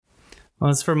Well,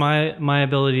 as for my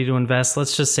ability to invest,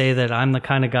 let's just say that I'm the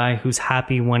kind of guy who's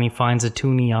happy when he finds a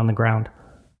toonie on the ground.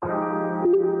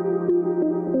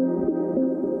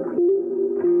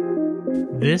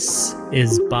 This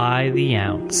is By the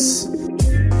Ounce.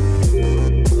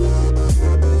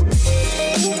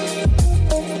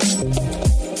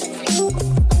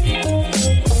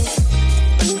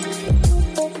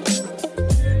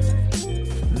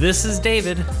 This is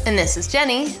David. And this is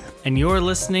Jenny. And you're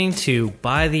listening to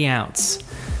By the Ounce.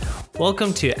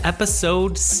 Welcome to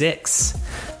episode 6.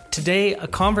 Today, a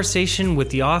conversation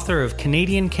with the author of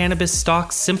Canadian Cannabis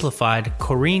Stocks Simplified,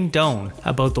 Corinne Doan,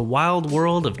 about the wild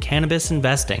world of cannabis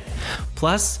investing.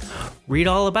 Plus, read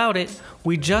all about it.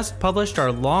 We just published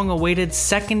our long-awaited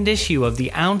second issue of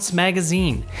the Ounce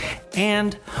magazine.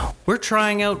 And we're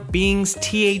trying out Being's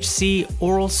THC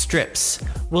oral strips.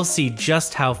 We'll see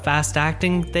just how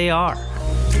fast-acting they are.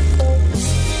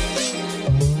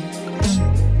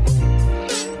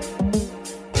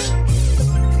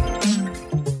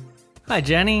 Hi,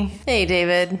 Jenny. Hey,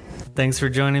 David. Thanks for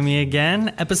joining me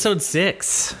again. Episode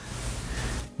 6.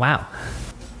 Wow.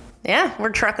 Yeah, we're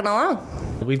trucking along.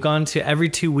 We've gone to every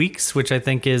 2 weeks, which I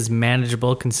think is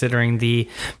manageable considering the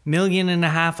 1.5 million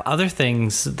other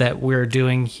things that we're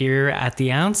doing here at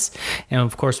the Ounce. And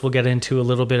of course, we'll get into a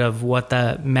little bit of what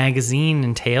the magazine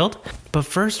entailed. But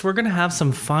first, we're going to have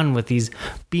some fun with these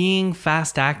Being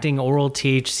fast-acting oral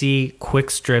THC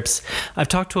quick strips. I've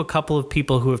talked to a couple of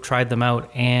people who have tried them out,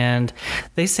 and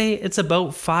they say it's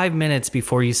about 5 minutes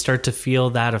before you start to feel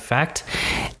that effect,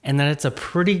 and that it's a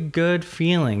pretty good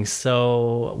feeling.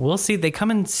 So we'll see. They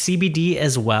come in CBD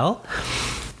as well.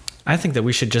 I think that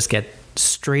we should just get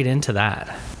straight into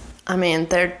that. I mean,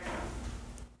 they're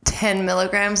 10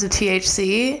 milligrams of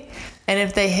THC. And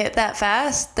if they hit that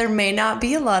fast, there may not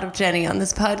be a lot of Jenny on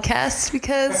this podcast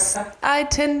because I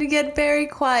tend to get very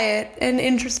quiet and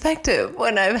introspective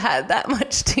when I've had that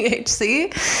much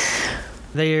THC.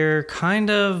 They're kind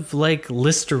of like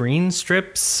Listerine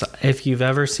strips, if you've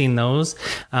ever seen those.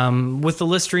 With the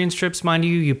Listerine strips, mind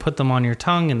you, you put them on your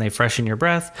tongue and they freshen your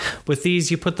breath. With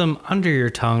these, you put them under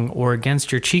your tongue or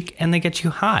against your cheek and they get you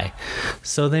high.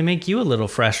 So they make you a little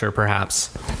fresher,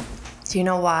 perhaps. Do you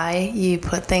know why you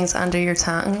put things under your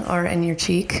tongue or in your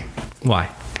cheek? Why?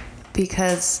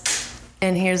 Because,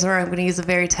 and here's where I'm going to use a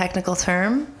very technical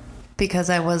term, because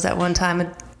I was at one time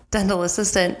a dental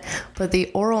assistant, but the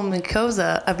oral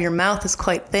mucosa of your mouth is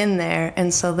quite thin there,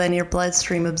 and so then your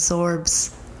bloodstream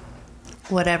absorbs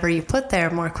whatever you put there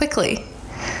more quickly.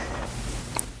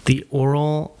 The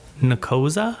oral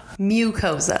mucosa?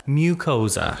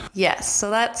 Mucosa. Yes, so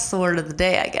that's the word of the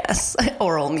day, I guess.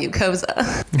 Oral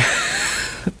mucosa.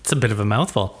 It's a bit of a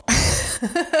mouthful.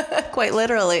 Quite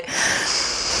literally.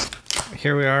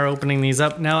 Here we are opening these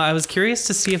up. Now, I was curious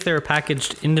to see if they were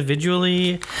packaged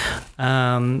individually.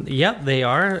 Yep, they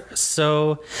are.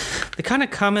 So they kind of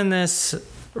come in this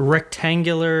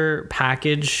rectangular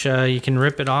package. You can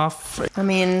rip it off. I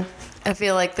mean, I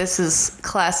feel like this is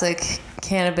classic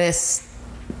cannabis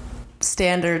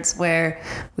standards where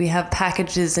we have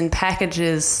packages and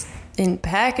packages and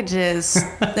packages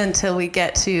until we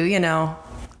get to, you know,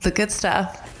 the good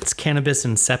stuff. It's cannabis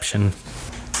inception.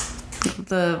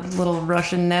 The little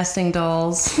Russian nesting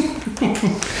dolls.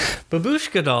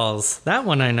 Babushka dolls. That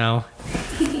one I know.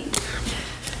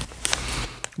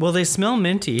 Well, they smell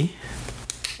minty,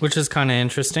 which is kind of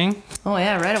interesting. Oh,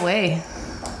 yeah, right away.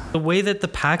 The way that the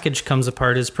package comes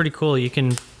apart is pretty cool. You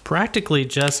can practically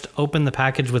just open the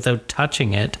package without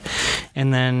touching it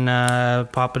and then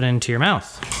pop it into your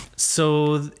mouth.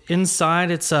 So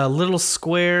inside it's a little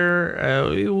square.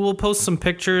 We'll post some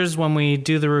pictures when we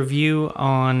do the review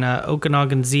on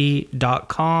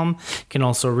okanaganz.com. You can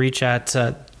also reach at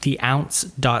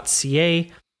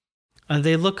theounce.ca.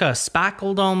 They look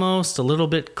spackled almost, a little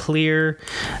bit clear.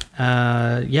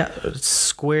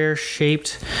 Square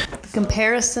shaped. The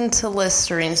comparison to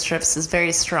Listerine strips is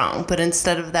very strong, but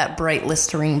instead of that bright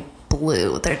Listerine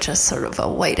blue, they're just sort of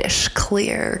a whitish,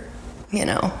 clear,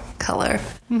 color.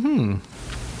 Mm-hmm.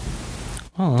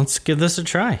 Well, let's give this a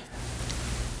try.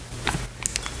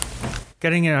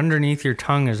 Getting it underneath your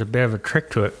tongue is a bit of a trick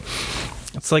to it.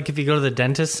 It's like if you go to the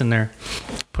dentist and they're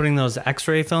putting those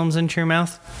x-ray films into your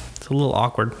mouth. It's a little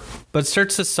awkward, but it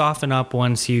starts to soften up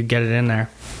once you get it in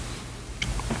there.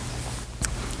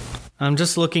 I'm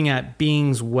just looking at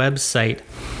Being's website,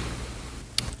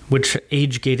 which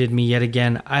age-gated me yet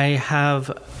again.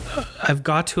 I've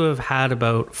got to have had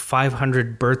about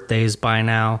 500 birthdays by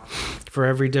now for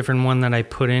every different one that I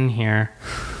put in here.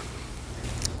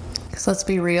 Because let's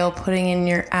be real, putting in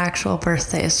your actual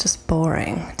birthday is just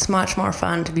boring. It's much more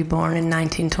fun to be born in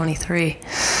 1923.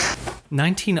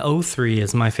 1903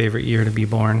 is my favorite year to be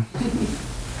born.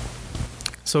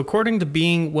 So according to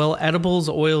Being, well, edibles,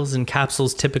 oils, and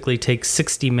capsules typically take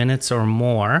 60 minutes or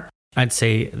more. I'd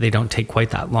say they don't take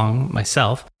quite that long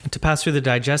myself. To pass through the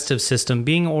digestive system,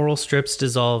 Being oral strips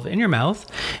dissolve in your mouth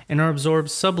and are absorbed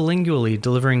sublingually,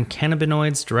 delivering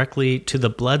cannabinoids directly to the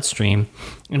bloodstream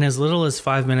in as little as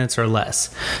 5 minutes or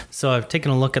less. So I've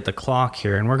taken a look at the clock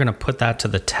here, and we're going to put that to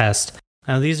the test.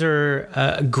 Now, these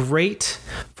are great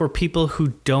for people who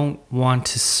don't want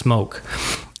to smoke.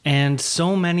 And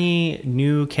so many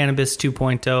new Cannabis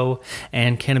 2.0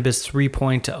 and Cannabis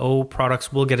 3.0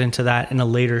 products, we'll get into that in a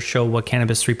later show, what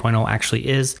Cannabis 3.0 actually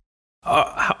is,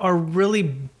 are really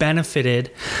benefited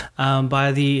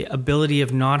by the ability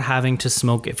of not having to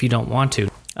smoke if you don't want to.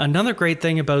 Another great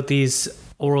thing about these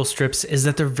oral strips is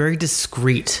that they're very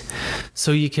discreet.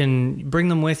 So you can bring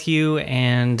them with you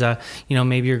and,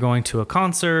 maybe you're going to a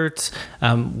concert.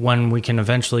 When we can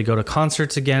eventually go to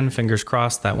concerts again, fingers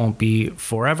crossed, that won't be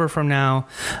forever from now.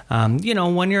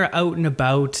 When you're out and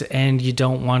about and you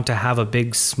don't want to have a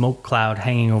big smoke cloud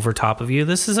hanging over top of you,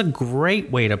 this is a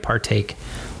great way to partake.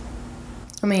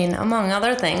 I mean, among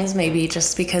other things, maybe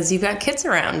just because you've got kids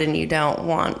around and you don't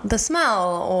want the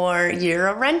smell, or you're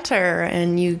a renter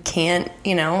and you can't,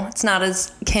 it's not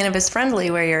as cannabis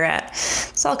friendly where you're at.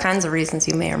 There's all kinds of reasons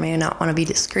you may or may not want to be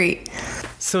discreet.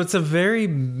 So it's a very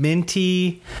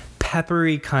minty,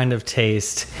 peppery kind of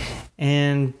taste,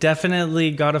 and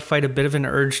definitely got to fight a bit of an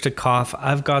urge to cough.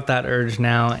 I've got that urge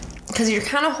now. Because you're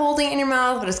kind of holding it in your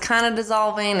mouth, but it's kind of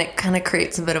dissolving. It kind of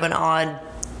creates a bit of an odd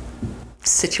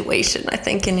situation, I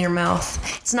think, in your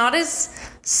mouth. It's not as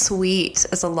sweet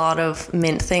as a lot of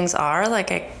mint things are.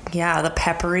 The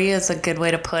peppery is a good way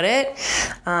to put it.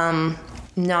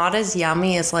 Not as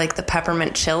yummy as like the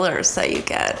peppermint chillers that you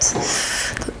get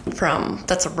from,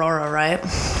 that's Aurora, right?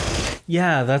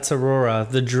 Yeah, that's Aurora,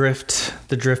 the drift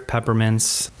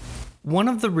peppermints. One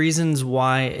of the reasons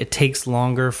why it takes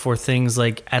longer for things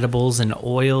like edibles and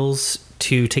oils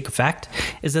to take effect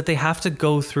is that they have to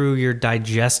go through your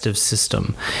digestive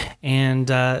system, and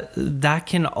that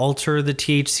can alter the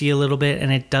THC a little bit,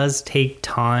 and it does take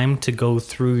time to go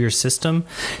through your system.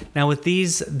 Now with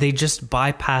these, they just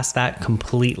bypass that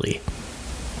completely.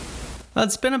 Well,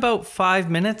 it's been about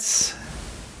 5 minutes,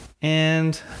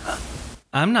 and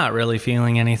I'm not really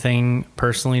feeling anything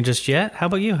personally just yet. How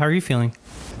about you? How are you feeling?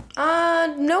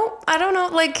 Nope. I don't know.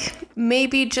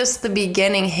 Maybe just the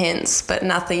beginning hints, but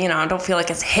nothing, I don't feel like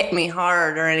it's hit me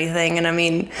hard or anything. And I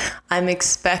mean, I'm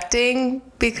expecting,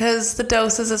 because the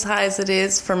dose is as high as it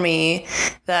is for me,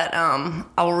 that,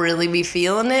 I'll really be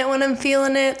feeling it when I'm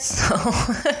feeling it. So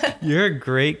you're a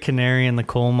great canary in the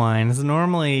coal mines.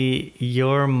 Normally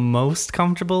you're most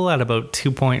comfortable at about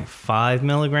 2.5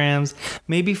 milligrams,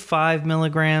 maybe 5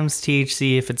 milligrams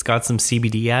THC if it's got some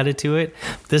CBD added to it.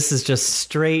 This is just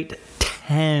straight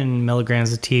 10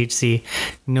 milligrams of THC,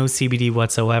 no CBD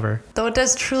whatsoever. Though it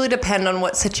does truly depend on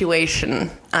what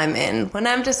situation I'm in. When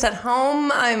I'm just at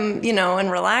home, I'm,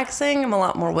 and relaxing, I'm a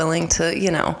lot more willing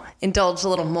to, indulge a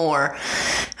little more.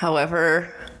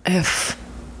 However, if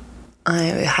I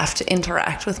have to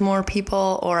interact with more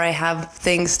people or I have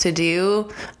things to do,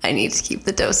 I need to keep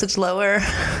the dosage lower.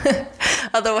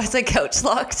 Otherwise, I couch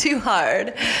lock too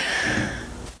hard.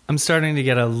 I'm starting to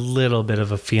get a little bit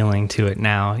of a feeling to it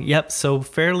now. Yep, so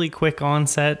fairly quick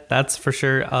onset, that's for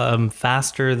sure.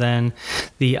 Faster than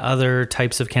the other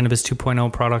types of Cannabis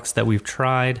 2.0 products that we've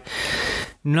tried.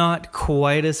 Not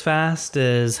quite as fast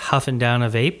as huffing down a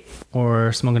vape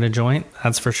or smoking a joint,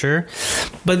 that's for sure.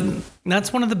 But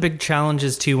that's one of the big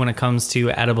challenges too when it comes to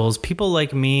edibles. People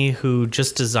like me who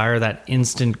just desire that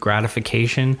instant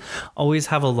gratification always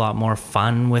have a lot more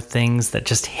fun with things that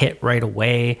just hit right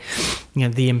away.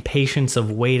 The impatience of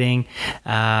waiting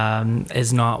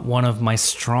is not one of my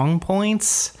strong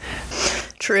points.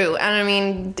 True. And I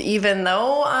mean, even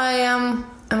though I'm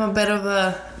a bit of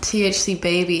a THC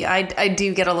baby, I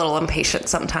do get a little impatient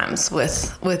sometimes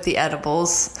with the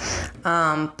edibles.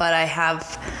 But I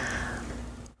have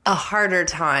a harder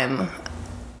time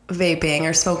vaping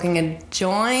or smoking a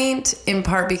joint, in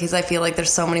part because I feel like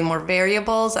there's so many more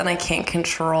variables and I can't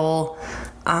control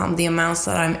the amounts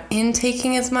that I'm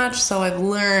intaking as much. So I've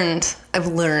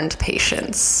learned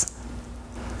patience.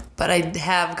 But I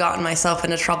have gotten myself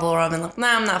into trouble where I've been like,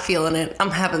 nah, I'm not feeling it.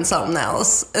 I'm having something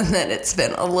else. And then it's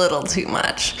been a little too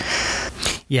much.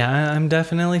 Yeah, I'm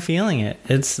definitely feeling it.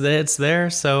 It's there.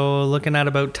 So looking at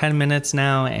about 10 minutes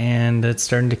now, and it's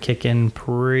starting to kick in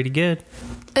pretty good.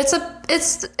 It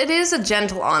is a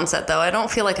gentle onset, though. I don't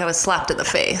feel like I was slapped in the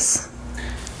face.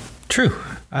 True.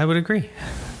 I would agree.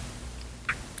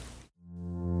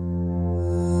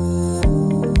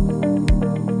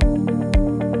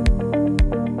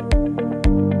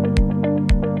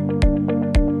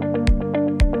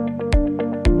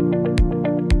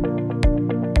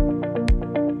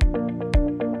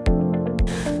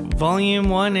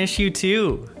 Volume 1, Issue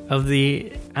 2 of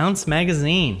the Ounce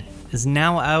magazine is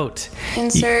now out.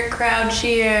 Insert crowd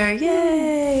cheer.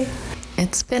 Yay!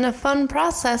 It's been a fun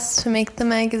process to make the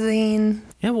magazine.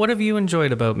 Yeah, what have you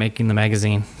enjoyed about making the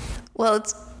magazine? Well,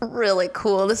 it's really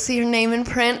cool to see your name in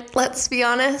print, let's be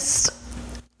honest.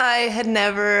 I had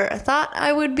never thought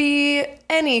I would be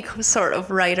any sort of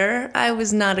writer. I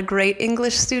was not a great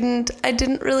English student. I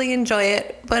didn't really enjoy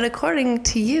it. But according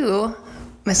to you,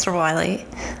 Mr. Wiley,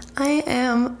 I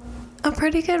am a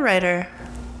pretty good writer.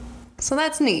 So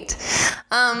that's neat.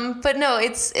 But no, I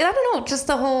don't know, just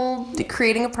the whole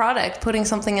creating a product, putting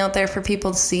something out there for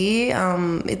people to see.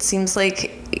 It seems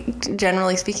like,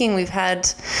 generally speaking, we've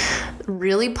had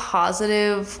really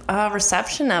positive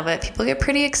reception of it. People get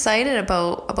pretty excited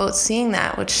about seeing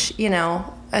that, which, you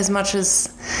know, as much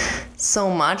as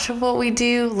so much of what we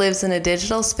do lives in a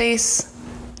digital space,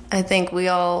 I think we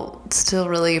all still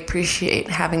really appreciate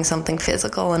having something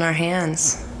physical in our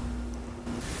hands.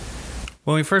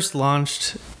 When we first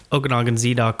launched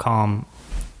OkanaganZ.com,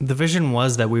 the vision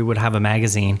was that we would have a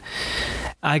magazine.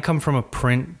 I come from a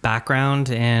print background,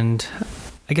 and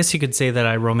I guess you could say that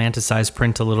I romanticized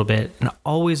print a little bit and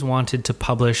always wanted to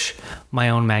publish my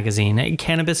own magazine. And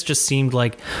cannabis just seemed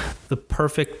like the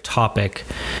perfect topic,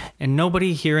 and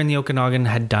nobody here in the Okanagan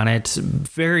had done it.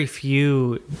 Very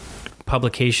few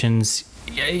publications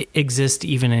exist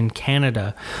even in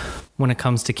Canada when it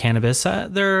comes to cannabis.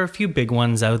 There are a few big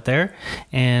ones out there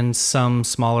and some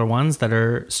smaller ones that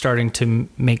are starting to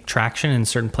make traction in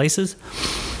certain places.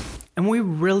 And we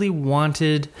really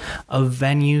wanted a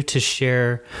venue to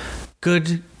share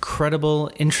good, credible,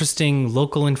 interesting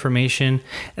local information,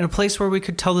 and a place where we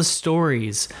could tell the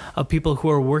stories of people who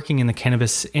are working in the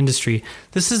cannabis industry.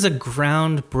 This is a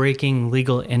groundbreaking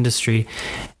legal industry,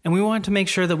 and we wanted to make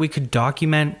sure that we could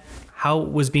document how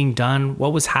it was being done,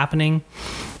 what was happening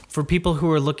for people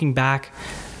who are looking back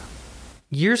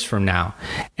years from now.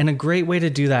 And a great way to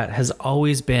do that has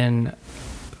always been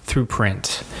through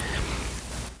print.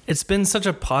 It's been such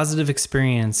a positive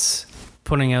experience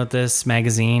putting out this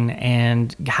magazine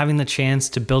and having the chance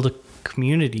to build a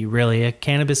community, really, a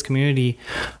cannabis community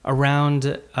around,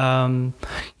 a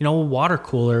water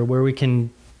cooler where we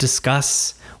can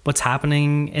discuss what's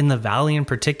happening in the valley in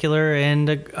particular and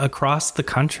across the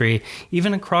country,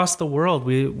 even across the world.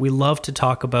 We love to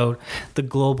talk about the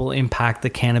global impact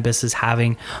that cannabis is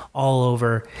having all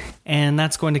over, and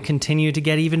that's going to continue to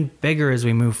get even bigger as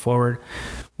we move forward.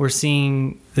 We're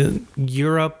seeing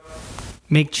Europe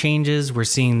make changes. We're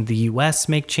seeing the US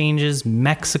make changes,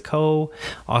 Mexico,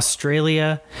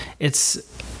 Australia. It's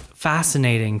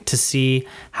fascinating to see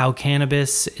how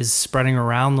cannabis is spreading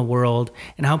around the world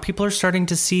and how people are starting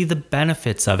to see the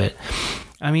benefits of it.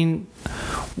 I mean,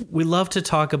 we love to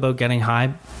talk about getting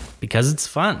high because it's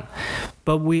fun,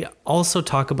 but we also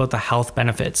talk about the health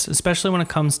benefits, especially when it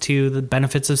comes to the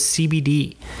benefits of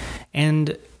CBD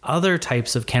and other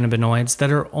types of cannabinoids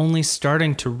that are only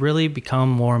starting to really become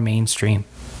more mainstream.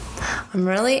 I'm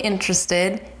really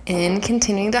interested in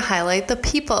continuing to highlight the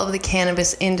people of the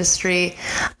cannabis industry,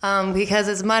 because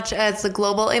as much as the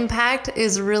global impact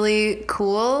is really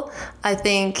cool, I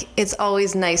think it's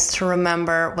always nice to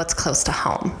remember what's close to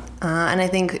home. And I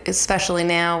think especially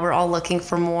now we're all looking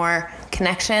for more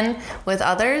connection with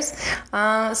others.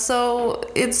 So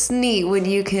it's neat when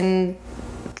you can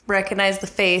recognize the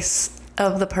face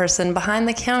of the person behind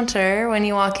the counter when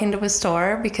you walk into a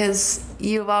store, because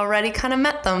you've already kind of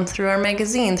met them through our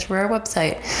magazine, through our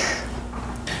website.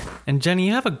 And Jenny,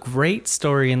 you have a great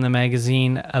story in the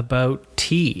magazine about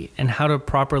tea and how to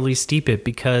properly steep it,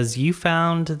 because you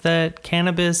found that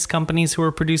cannabis companies who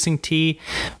are producing tea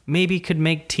maybe could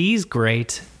make teas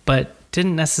great, but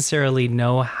didn't necessarily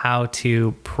know how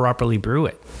to properly brew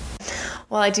it.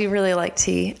 Well, I do really like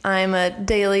tea. I'm a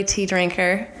daily tea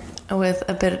drinker with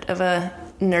a bit of a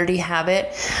nerdy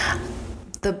habit.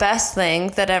 The best thing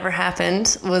that ever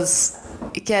happened was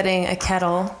getting a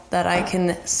kettle that I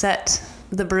can set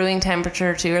the brewing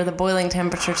temperature to, or the boiling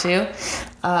temperature to,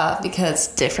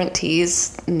 because different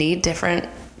teas need different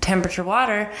temperature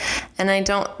water. And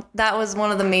that was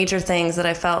one of the major things that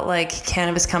I felt like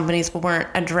cannabis companies weren't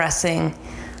addressing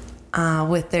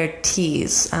with their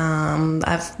teas.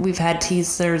 We've had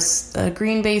teas. There's a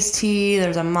green-based tea,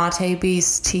 there's a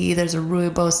mate-based tea, there's a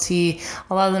rooibos tea.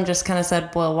 A lot of them just kind of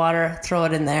said, boil water, throw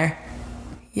it in there.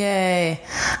 Yay.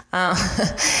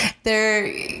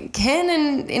 There can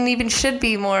and even should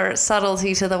be more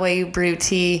subtlety to the way you brew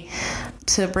tea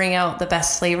to bring out the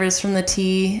best flavors from the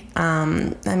tea.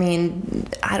 I mean,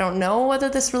 I don't know whether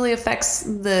this really affects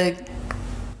the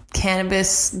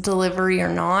cannabis delivery or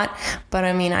not, but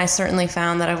I mean, I certainly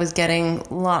found that I was getting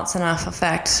lots enough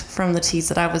effect from the teas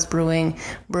that I was brewing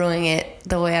it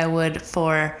the way I would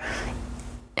for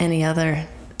any other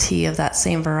tea of that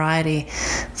same variety.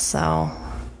 So,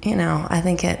 I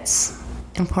think it's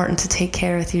important to take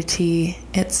care with your tea.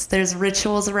 There's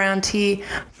rituals around tea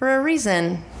for a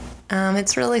reason.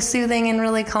 It's really soothing and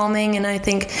really calming, and I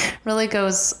think really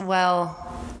goes well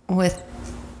with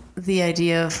the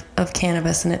idea of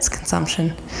cannabis and its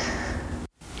consumption.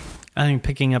 I think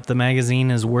picking up the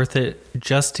magazine is worth it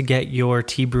just to get your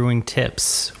tea brewing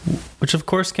tips, which of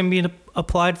course can be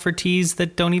applied for teas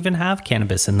that don't even have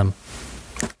cannabis in them.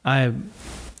 I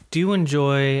do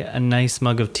enjoy a nice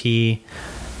mug of tea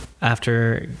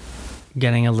after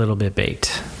getting a little bit baked.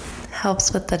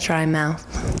 Helps with the dry mouth.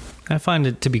 I find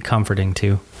it to be comforting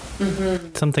too.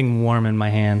 Mm-hmm. Something warm in my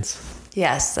hands.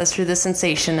 Yes, that's true. The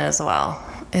sensation as well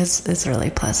is really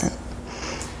pleasant.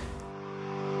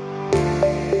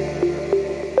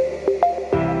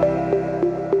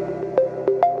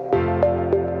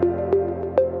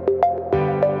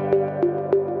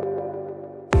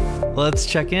 Let's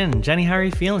check in. Jenny, how are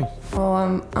you feeling?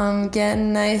 Oh, I'm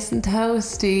getting nice and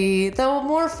toasty, though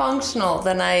more functional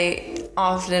than I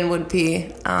often would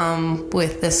be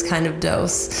with this kind of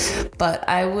dose. But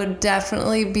I would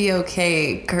definitely be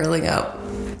okay curling up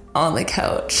on the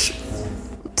couch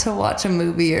to watch a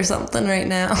movie or something right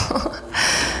now.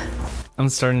 I'm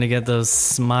starting to get those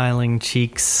smiling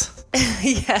cheeks.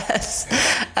 Yes,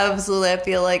 absolutely. I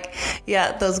feel like,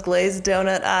 those glazed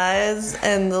donut eyes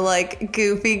and the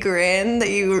goofy grin that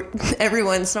you, every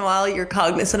once in a while, you're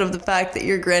cognizant of the fact that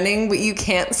you're grinning, but you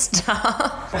can't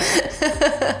stop.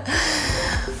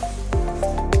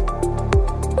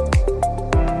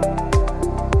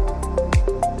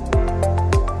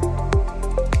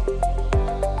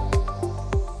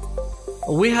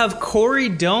 We have Corey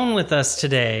Doan with us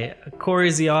today. Corey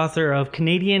is the author of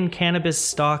Canadian Cannabis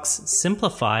Stocks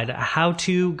Simplified, a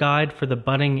how-to guide for the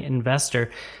budding investor.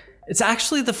 It's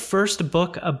actually the first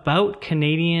book about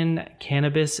Canadian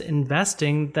cannabis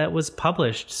investing that was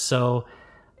published, so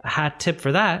a hat tip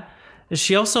for that.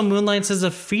 She also moonlights as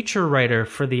a feature writer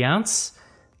for The Ounce.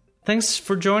 Thanks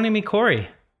for joining me, Corey.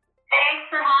 Thanks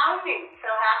for having me. So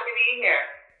happy to be here.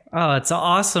 Oh, it's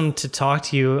awesome to talk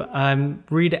to you.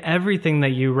 Read everything that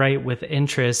you write with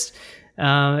interest,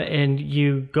 and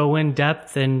you go in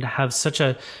depth and have such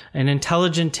an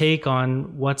intelligent take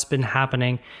on what's been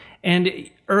happening. And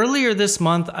earlier this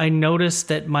month, I noticed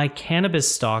that my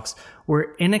cannabis stocks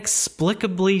were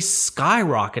inexplicably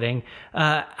skyrocketing.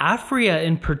 Aphria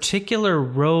in particular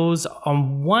rose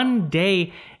on one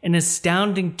day an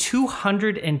astounding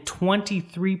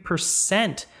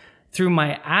 223% through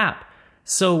my app.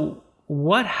 So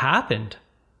what happened?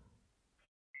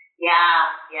 Yeah,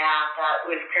 that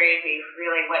was crazy,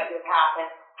 really what did happen.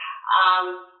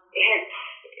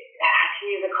 To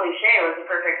use a cliche, it was a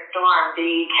perfect storm.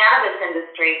 The cannabis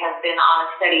industry has been on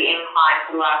a steady incline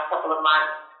for the last couple of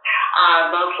months,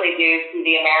 mostly due to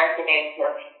the American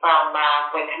exit from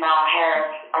when Kamala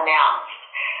Harris announced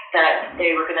that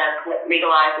they were going to put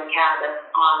legalizing cannabis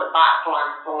on the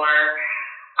platform for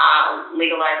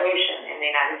legalization in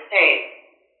the United States.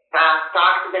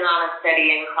 Stocks have been on a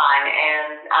steady incline,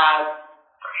 and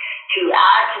to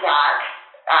add to that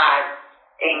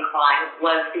incline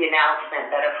was the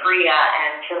announcement that Aphria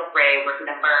and Tilray were going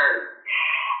to merge,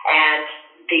 and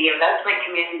the investment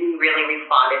community really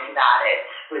responded to that. It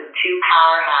was two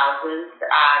powerhouses.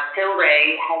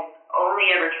 Tilray has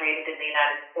only ever traded in the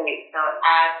United States, so it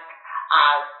adds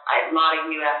a lot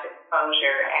of U.S.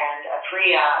 exposure, and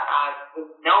Aphria was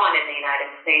known in the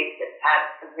United States. It's had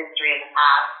some history in the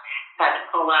past, had to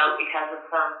pull out because of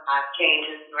some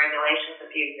changes in regulations a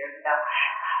few years ago.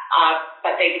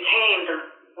 But they became the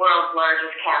world's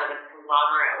largest cannabis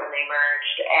conglomerate when they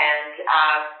merged, and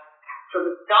so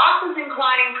the stock was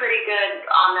inclining pretty good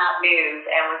on that news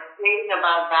and was trading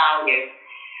above value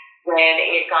when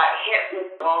it got hit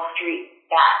with Wall Street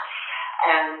bets.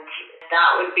 And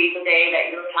that would be the day that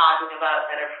you're talking about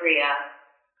that Aphria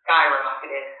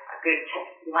skyrocketed a good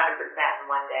 200% in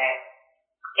one day.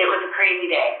 It was a crazy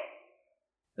day.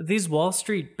 These Wall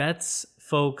Street bets,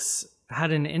 folks,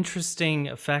 had an interesting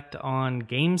effect on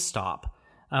GameStop,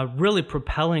 really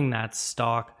propelling that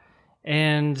stock.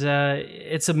 And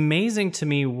it's amazing to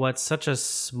me what such a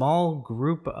small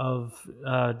group of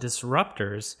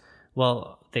disruptors,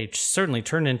 well, they certainly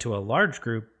turned into a large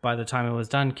group by the time it was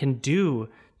done, can do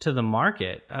to the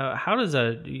market. How does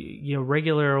a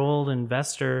regular old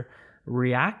investor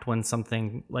react when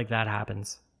something like that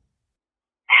happens?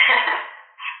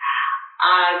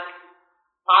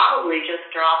 probably just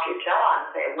drop your jaw and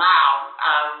say, wow,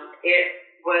 it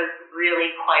was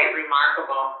really quite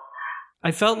remarkable.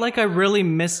 I felt like I really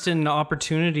missed an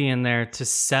opportunity in there to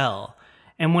sell.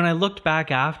 And when I looked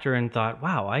back after and thought,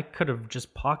 wow, I could have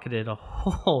just pocketed a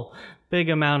whole big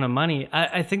amount of money.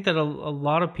 I think that a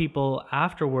lot of people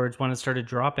afterwards, when it started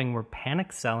dropping, were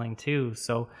panic selling too.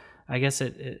 So I guess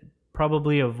it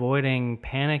probably avoiding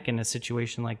panic in a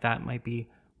situation like that might be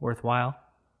worthwhile.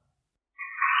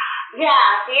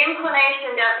 Yeah, the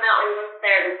inclination definitely was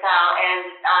there to sell, and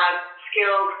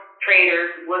skilled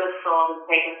traders would have sold and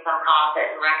taken some profit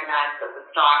and recognized that the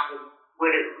stock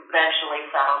would eventually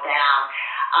settle down.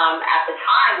 At the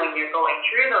time when you're going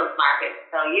through those markets,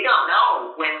 so you don't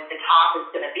know when the top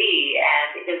is going to be,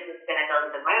 and this is going to go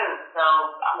to the moon. So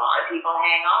a lot of people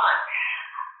hang on.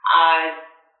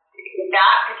 In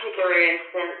that particular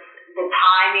instance, the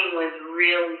timing was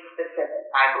really specific,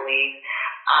 I believe.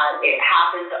 It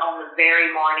happened on the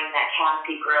very morning that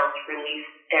Canopy Growth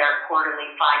released their quarterly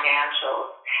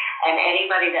financials. And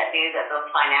anybody that knew that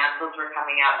those financials were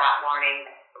coming out that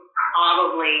morning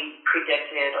probably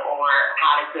predicted or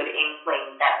had a good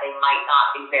inkling that they might not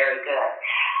be very good.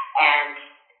 And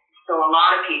so a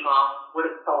lot of people would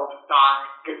have sold stock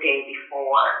the day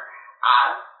before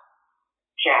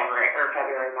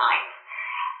February 9th.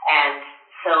 And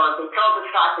so if they sold the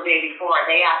stock the day before,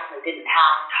 they actually didn't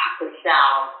have stock to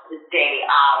sell the day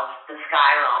of the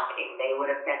skyrocketing. They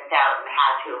would have missed out and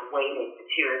had to have waited for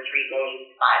 2 or 3 days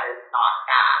to buy their stock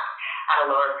back at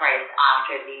a lower price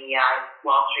after the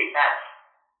Wall Street bets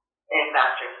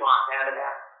investors walked out of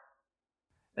there.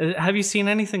 Have you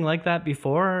seen anything like that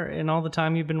before in all the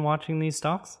time you've been watching these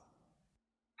stocks?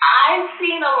 I've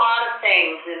seen a lot of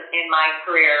things in my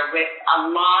career with a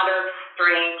lot of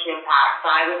strange impacts.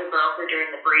 I was a broker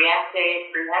during the BREX days,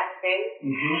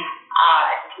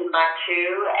 Timbuktu,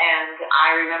 and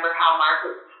I remember how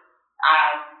markets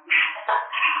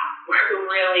were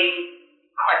really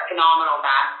quite phenomenal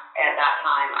back at that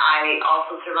time. I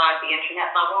also survived the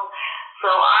internet bubble. So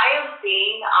I have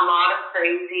seen a lot of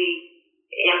crazy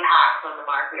impacts on the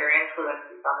market or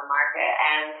influences on the market,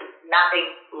 and nothing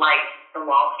like the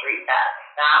Wall Street bets.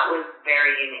 That was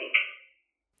very unique.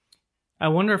 I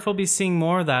wonder if we'll be seeing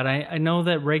more of that. I know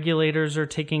that regulators are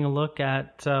taking a look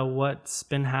at what's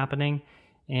been happening,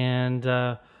 and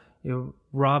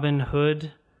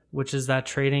Robinhood, which is that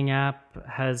trading app,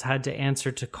 has had to answer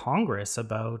to Congress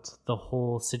about the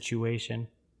whole situation.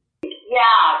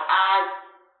 Yeah,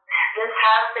 this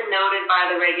has been noted by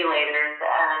the regulators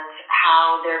and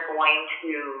how they're going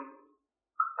to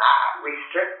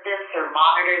restrict this or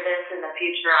monitor this in the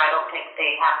future. I don't think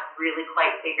they have really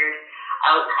quite figured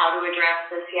out how to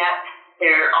address this yet.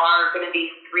 There are going to be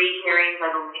 3 hearings. I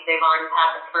believe they've already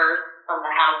had the first from the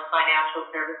House Financial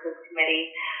Services Committee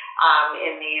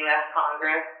in the U.S.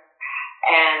 Congress,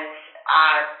 and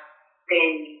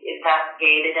they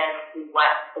investigated as to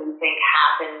what they think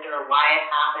happened or why it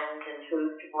happened and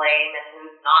who's to blame and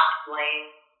who's not to blame.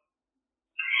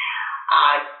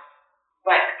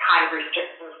 What kind of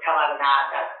restrictions come out of that,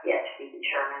 that's yet to be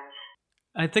determined.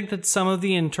 I think that some of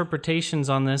the interpretations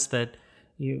on this, that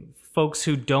folks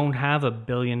who don't have $1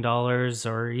 billion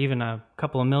or even a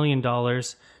couple of $1 million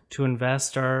to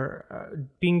invest are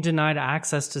being denied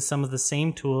access to some of the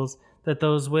same tools that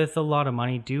those with a lot of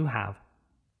money do have.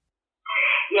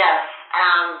 Yes,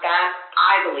 that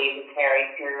I believe is very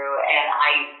true, and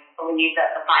I believe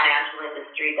that the financial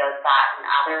industry does that in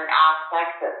other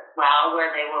aspects as well, where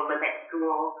they will limit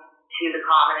tools to the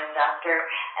common investor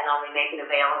and only make it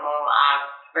available.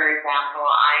 For example,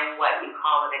 I'm what you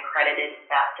call an accredited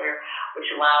investor, which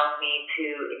allows me to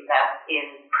invest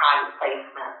in private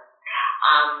placement.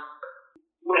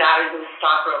 When I was a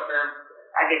stockbroker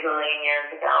a gazillion years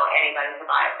ago, anybody could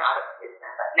buy a private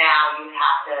placement, but now you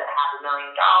have to have $1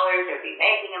 million or be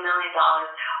making $1 million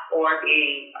or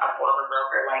be a former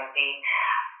broker like me.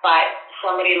 But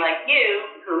somebody like you,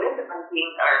 who isn't making,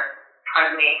 or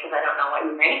pardon me, because I don't know what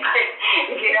you make, but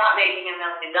if you're not making $1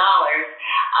 million,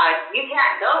 you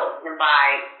can't go and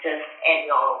buy just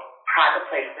annual private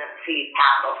placement seed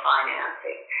capital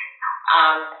financing.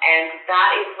 And that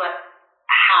is what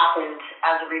happened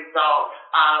as a result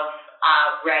of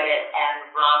Reddit and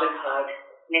Robinhood.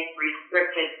 Nick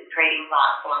restricted the trading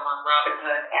platform on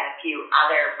Robinhood and a few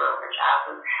other brokerage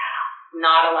houses,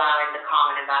 not allowing the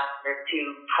common investor to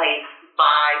place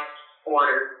buy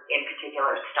orders in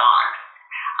particular stocks.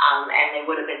 And they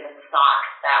would have been the stocks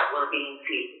that were being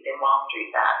featured in Wall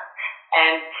Street bets.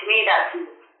 And to me, that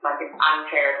seems like an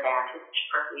unfair advantage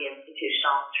for the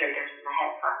institutional traders and the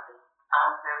hedge fund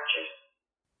managers.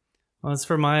 Well, as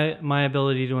for my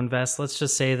ability to invest, let's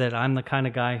just say that I'm the kind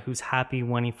of guy who's happy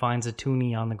when he finds a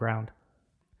toonie on the ground.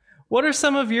 What are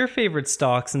some of your favorite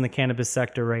stocks in the cannabis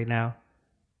sector right now?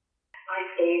 My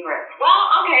favorites. Well,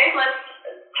 okay, let's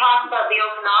talk about the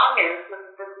Okanagan.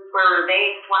 This is where we're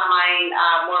based. One of my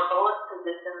more bullish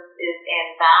positions is in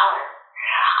Balance.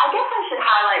 I guess I should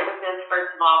highlight with this,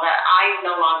 first of all, that I'm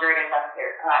no longer an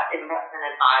investment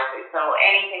advisor. So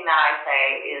anything that I say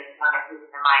is my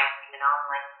opinion and my opinion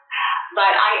only.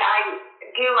 But I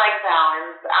do like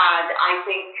Balance. I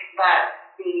think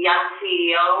that the young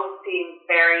CEO seems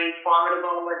very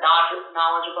formidable and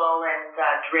knowledgeable and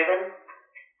driven.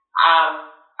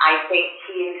 I think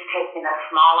he's taken a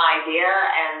small idea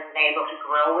and been able to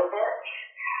grow with it.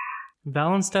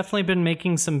 Valent's definitely been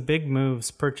making some big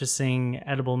moves, purchasing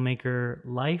edible maker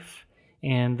Life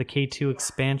and the K2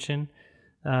 expansion.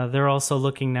 They're also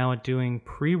looking now at doing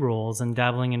pre-rolls and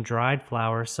dabbling in dried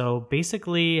flower. So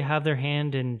basically have their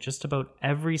hand in just about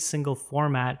every single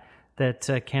format that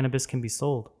cannabis can be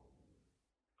sold.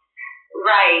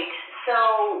 Right. So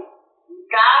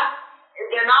that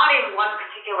they're not in one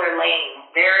particular lane.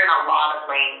 They're in a lot of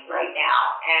lanes right now.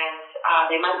 And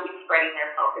they might be spreading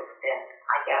their focus thin,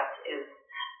 I guess, is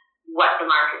what the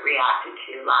market reacted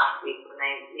to last week when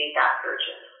they made that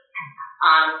purchase.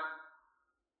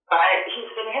 But he's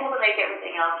been able to make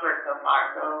everything else work so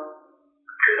far. So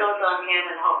kudos on him,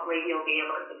 and hopefully he'll be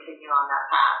able to continue on that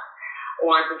path,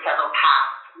 or the several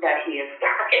paths that he has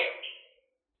started.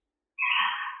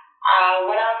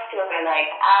 What else do I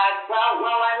like? Well,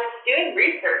 while I was doing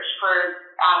research for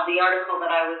the article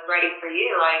that I was writing for you,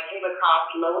 I came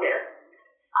across Lotus.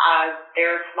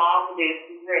 They're a small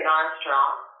producer in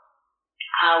Armstrong.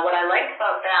 What I liked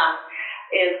about them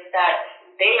is that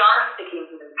they are sticking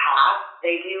to the path.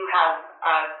 They do have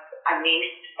a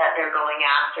niche that they're going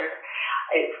after.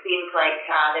 It seems like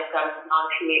they've got a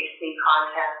non-THC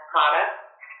content product.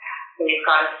 They've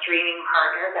got a streaming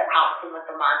partner that helps them with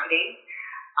the marketing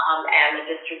and the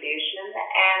distribution.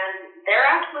 And they're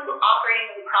actually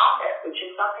operating in profit, which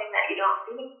is something that you don't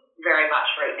see very much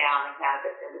right now in the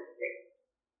cannabis industry.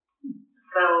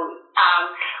 So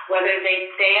whether they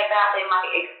stay at that, they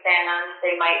might expand,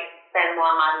 they might spend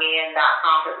more money, and that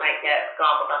profit might get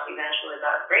gobbled up eventually.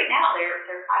 But right now, they're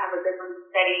kind of a good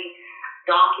steady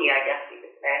donkey, I guess you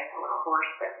could say, a little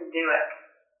horse that can do it.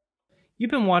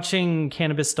 You've been watching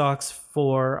cannabis stocks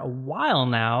for a while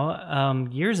now,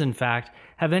 years in fact.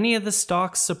 Have any of the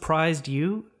stocks surprised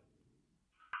you?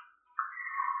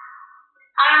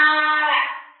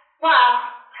 Well,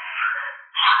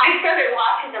 I started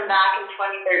watching them back in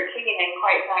 2013, and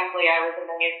quite frankly, I was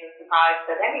amazed and surprised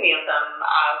that any of them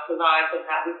survived and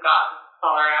that we've gotten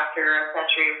far after a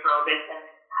century of prohibition.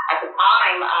 At the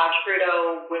time,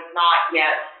 Trudeau was not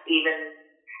yet even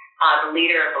the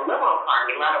leader of the Liberal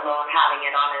Party, let alone having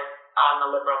it on the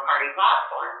Liberal Party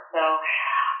platform. So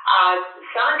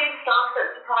some of these stocks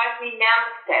that surprised me,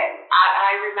 Namaste.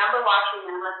 I remember watching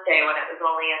Namaste when it was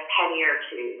only a penny or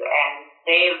two, and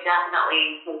they've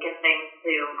definitely taken things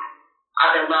to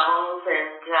other levels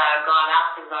and gone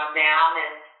up and gone down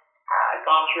and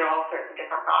gone through all sorts of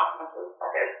different processes, but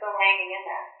they're still hanging in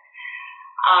there.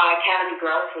 Canada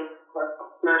Growth was the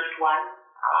first one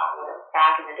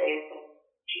back in the days when,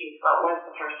 what was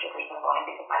the first ticker symbol? I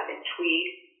think it might have been Tweed.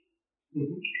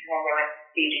 Mm-hmm. And then there was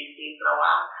BGC for a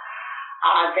while.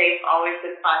 They've always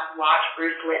been fun to watch.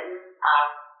 Bruce Litton,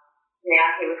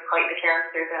 he was quite the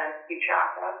character to keep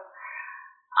track of.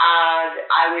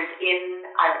 I was an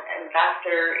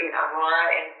investor in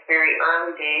Aurora in its very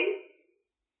early days.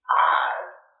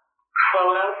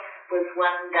 Kronos was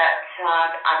one that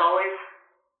I've always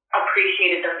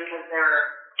appreciated them because they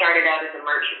started out as a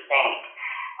merchant bank.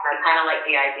 And I kind of like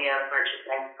the idea of merchant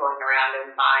banks going around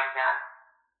and buying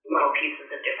little pieces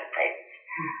of different things.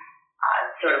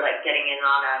 Sort of like getting in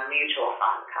on a mutual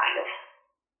fund, kind of.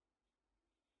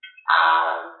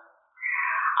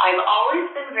 I've always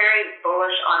been very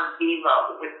bullish on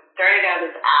Vivo, which started out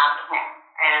as AbChem,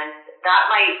 and that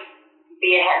might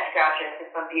be a head scratcher to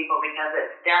some people because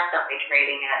it's definitely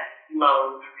trading at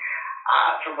lows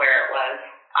from where it was.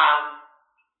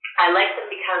 I like them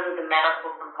because of the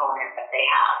medical component that they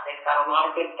have. They've got a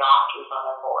lot of good doctors on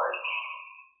their board,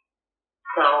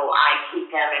 so I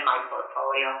keep them in my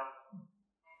portfolio.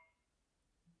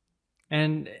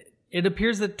 And it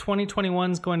appears that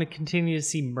 2021 is going to continue to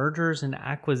see mergers and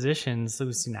acquisitions. So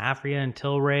we've seen Aphria and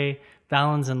Tilray,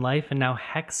 Valens and Life, and now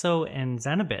Hexo and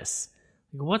Zenabis.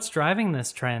 What's driving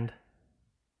this trend?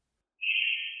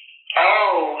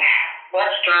 Oh,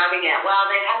 what's driving it? Well,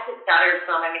 they've had to stutter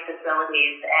so many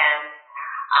facilities, and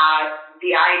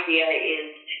the idea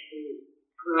is to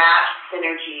match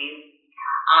synergies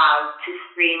to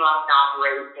streamline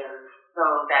operations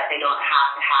so that they don't have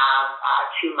to have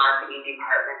two marketing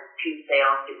departments, two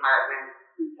sales departments,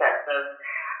 two sets of,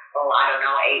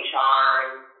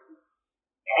 HR,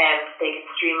 and they can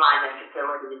streamline the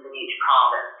facilities in each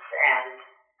province and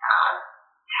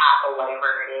tackle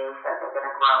whatever it is that they're going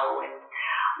to grow and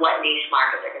what niche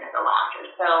market they're going to go after.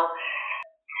 So,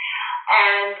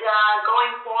 and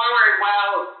going forward,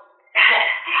 well,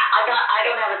 I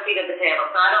don't have a seat at the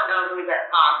table, so I don't know who's at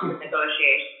top with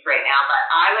negotiations right now, but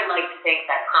I would like to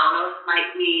think that Kronos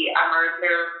might be a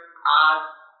merger,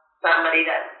 somebody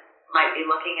that might be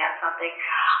looking at something.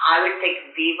 I would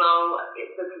think Vivo,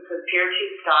 it's a tier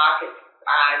 2 stock, it's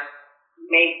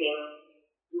making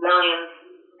millions,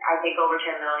 I think over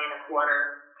 $10 million a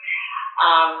quarter.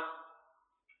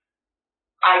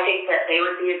 I think that they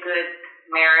would be a good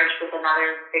marriage with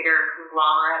another bigger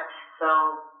conglomerate, so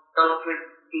those would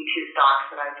be two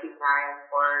stocks that I keep an eye out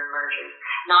for in mergers.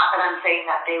 Not that I'm saying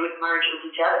that they would merge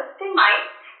with each other. They might.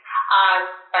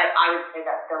 But I would say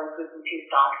that those would be two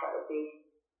stocks that would be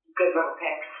good little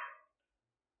picks.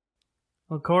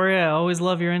 Well, Corey, I always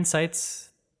love your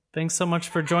insights. Thanks so much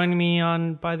for joining me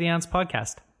on By the Ounce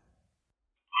podcast.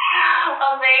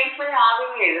 Well, thanks for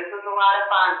having me. This was a lot of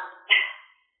fun.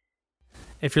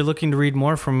 If you're looking to read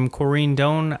more from Corrine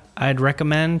Doan, I'd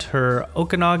recommend her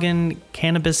Okanagan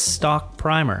Cannabis Stock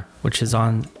Primer, which is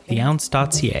on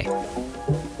theounce.ca.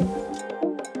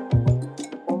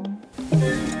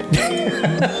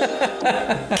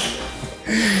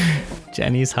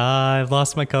 Jenny's high. I've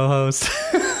lost my co-host.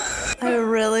 I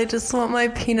really just want my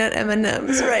peanut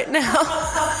M&Ms right now.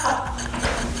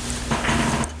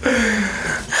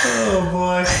 Oh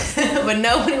boy. But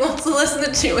nobody wants to listen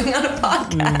to chewing on a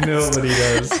podcast. Nobody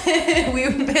does.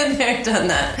 We've been there, done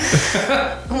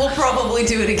that. We'll probably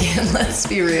do it again, let's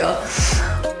be real.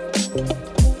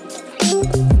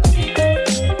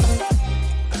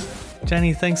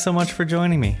 Jenny, thanks so much for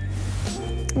joining me.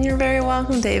 You're very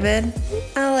welcome, David.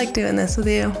 I like doing this with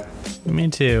you. Me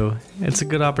too. It's a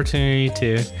good opportunity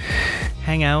to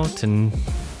hang out and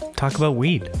talk about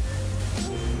weed.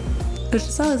 Which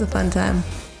is always a fun time.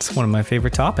 It's one of my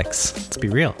favorite topics. Let's be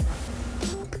real.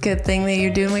 Good thing that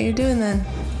you're doing what you're doing then.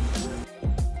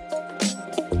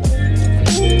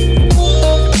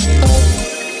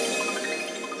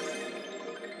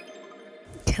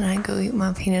 Can I go eat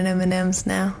my peanut M&Ms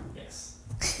now?